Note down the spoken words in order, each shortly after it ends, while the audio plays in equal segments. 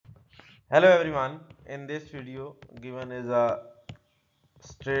Hello everyone, in this video given is a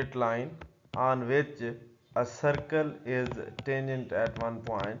straight line on which a circle is tangent at one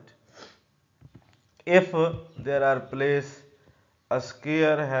point. If there are placed a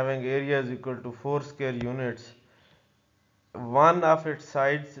square having area is equal to 4 square units, one of its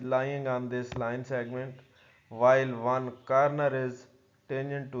sides lying on this line segment while one corner is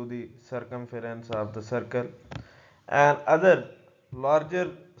tangent to the circumference of the circle, and other larger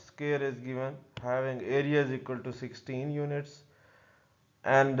square is given having area is equal to 16 units,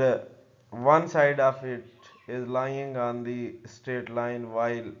 and one side of it is lying on the straight line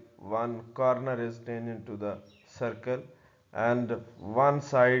while one corner is tangent to the circle and one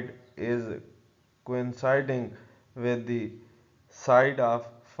side is coinciding with the side of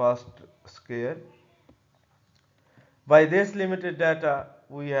first square. By this limited data,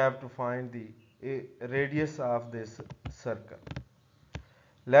 we have to find the radius of this circle.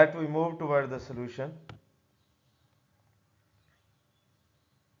 Let we move toward the solution.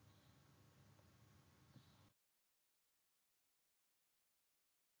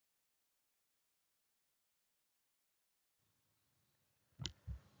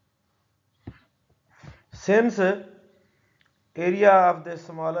 Since area of the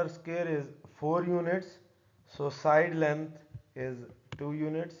smaller square is 4 units, so side length is 2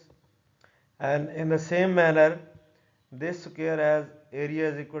 units, and in the same manner this square has area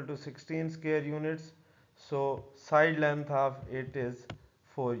is equal to 16 square units, so side length of it is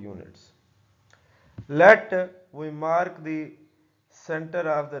 4 units. Let we mark the center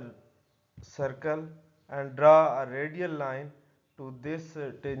of the circle and draw a radial line to this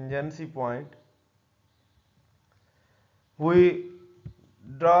tangency point. We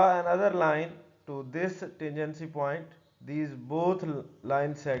draw another line to this tangency point. These both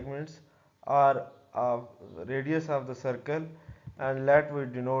line segments are of radius of the circle, and let we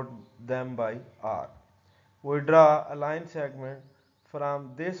denote them by R. We draw a line segment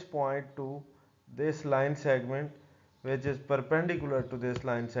from this point to this line segment which is perpendicular to this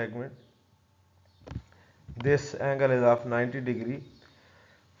line segment. This angle is of 90 degree.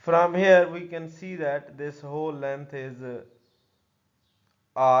 From here we can see that this whole length is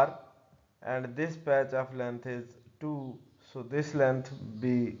R and this patch of length is 2, so this length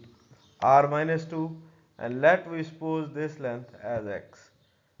be R minus 2, and let we suppose this length as x.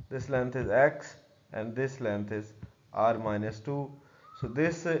 This length is x and this length is R minus 2. So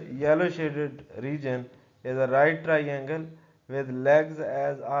this yellow shaded region is a right triangle with legs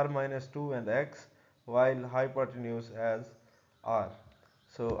as R minus 2 and x while hypotenuse as R.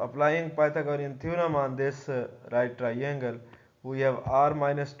 So applying Pythagorean theorem on this right triangle, we have R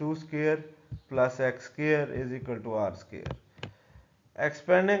minus 2 square plus x square is equal to R square.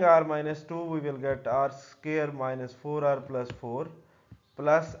 Expanding R minus 2, we will get R square minus 4R plus 4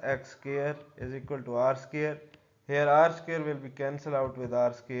 plus x square is equal to R square. Here R square will be cancelled out with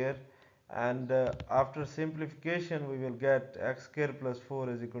R square, and after simplification we will get x square plus 4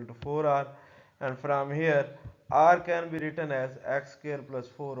 is equal to 4R, and from here R can be written as x square plus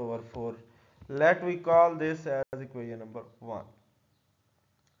 4 over 4. Let we call this as equation number 1.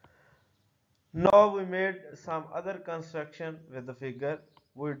 Now we made some other construction with the figure.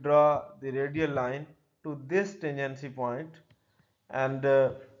 We draw the radial line to this tangency point, and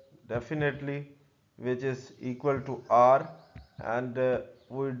definitely which is equal to R, and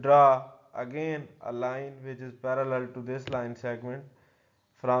we draw again a line which is parallel to this line segment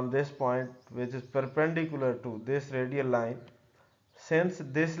from this point which is perpendicular to this radial line. Since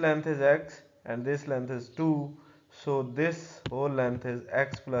this length is x and this length is 2, so this whole length is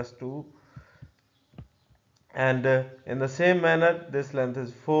x plus 2, and in the same manner this length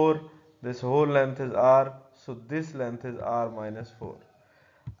is 4, this whole length is R, so this length is R minus 4.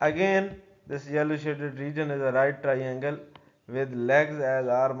 Again this yellow shaded region is a right triangle with legs as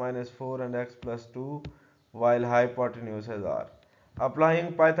R minus 4 and x plus 2 while hypotenuse is R.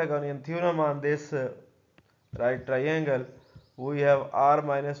 Applying Pythagorean theorem on this right triangle, we have R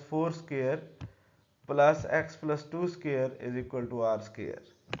minus 4 square plus x plus 2 square is equal to R square.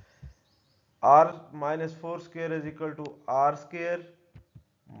 R minus 4 square is equal to R square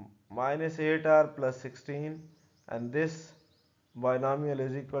minus 8R plus 16, and this binomial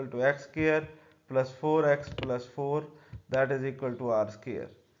is equal to x square plus 4x plus 4, that is equal to R square.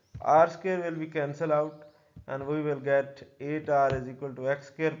 R square will be cancelled out and we will get 8R is equal to x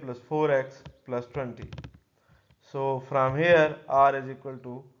square plus 4x plus 20. So from here R is equal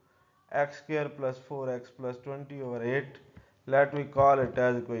to x square plus 4x plus 20 over 8. Let we call it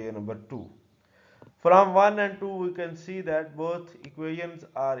as equation number 2. From 1 and 2 we can see that both equations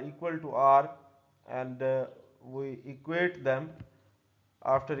are equal to R, and we equate them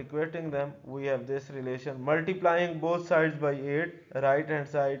After equating them, we have this relation. Multiplying both sides by 8, right hand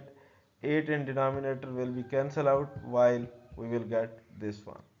side 8 in denominator will be cancelled out, while we will get this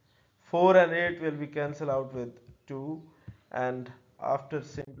one. 4 and 8 will be cancelled out with 2, and after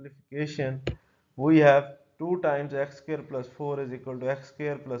simplification we have 2 times x square plus 4 is equal to x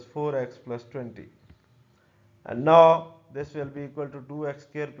square plus 4x plus 20. And now this will be equal to 2x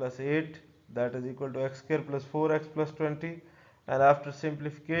square plus 8, that is equal to x square plus 4x plus 20, and after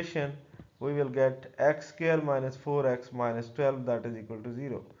simplification we will get x square minus 4x minus 12, that is equal to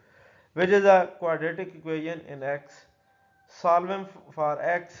 0, which is a quadratic equation in x. Solving for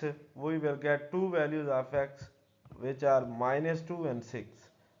x, we will get two values of x, which are minus 2 and 6.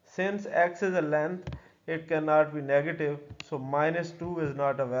 Since x is a length, it cannot be negative, so minus 2 is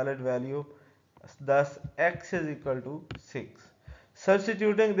not a valid value. Thus x is equal to 6.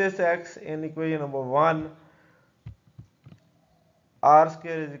 Substituting this x in equation number 1, r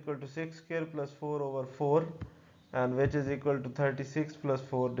square is equal to 6 square plus 4 over 4, and which is equal to 36 plus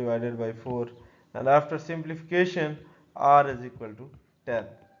 4 divided by 4, and after simplification r is equal to 10.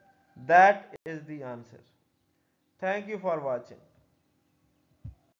 That is the answer. Thank you for watching.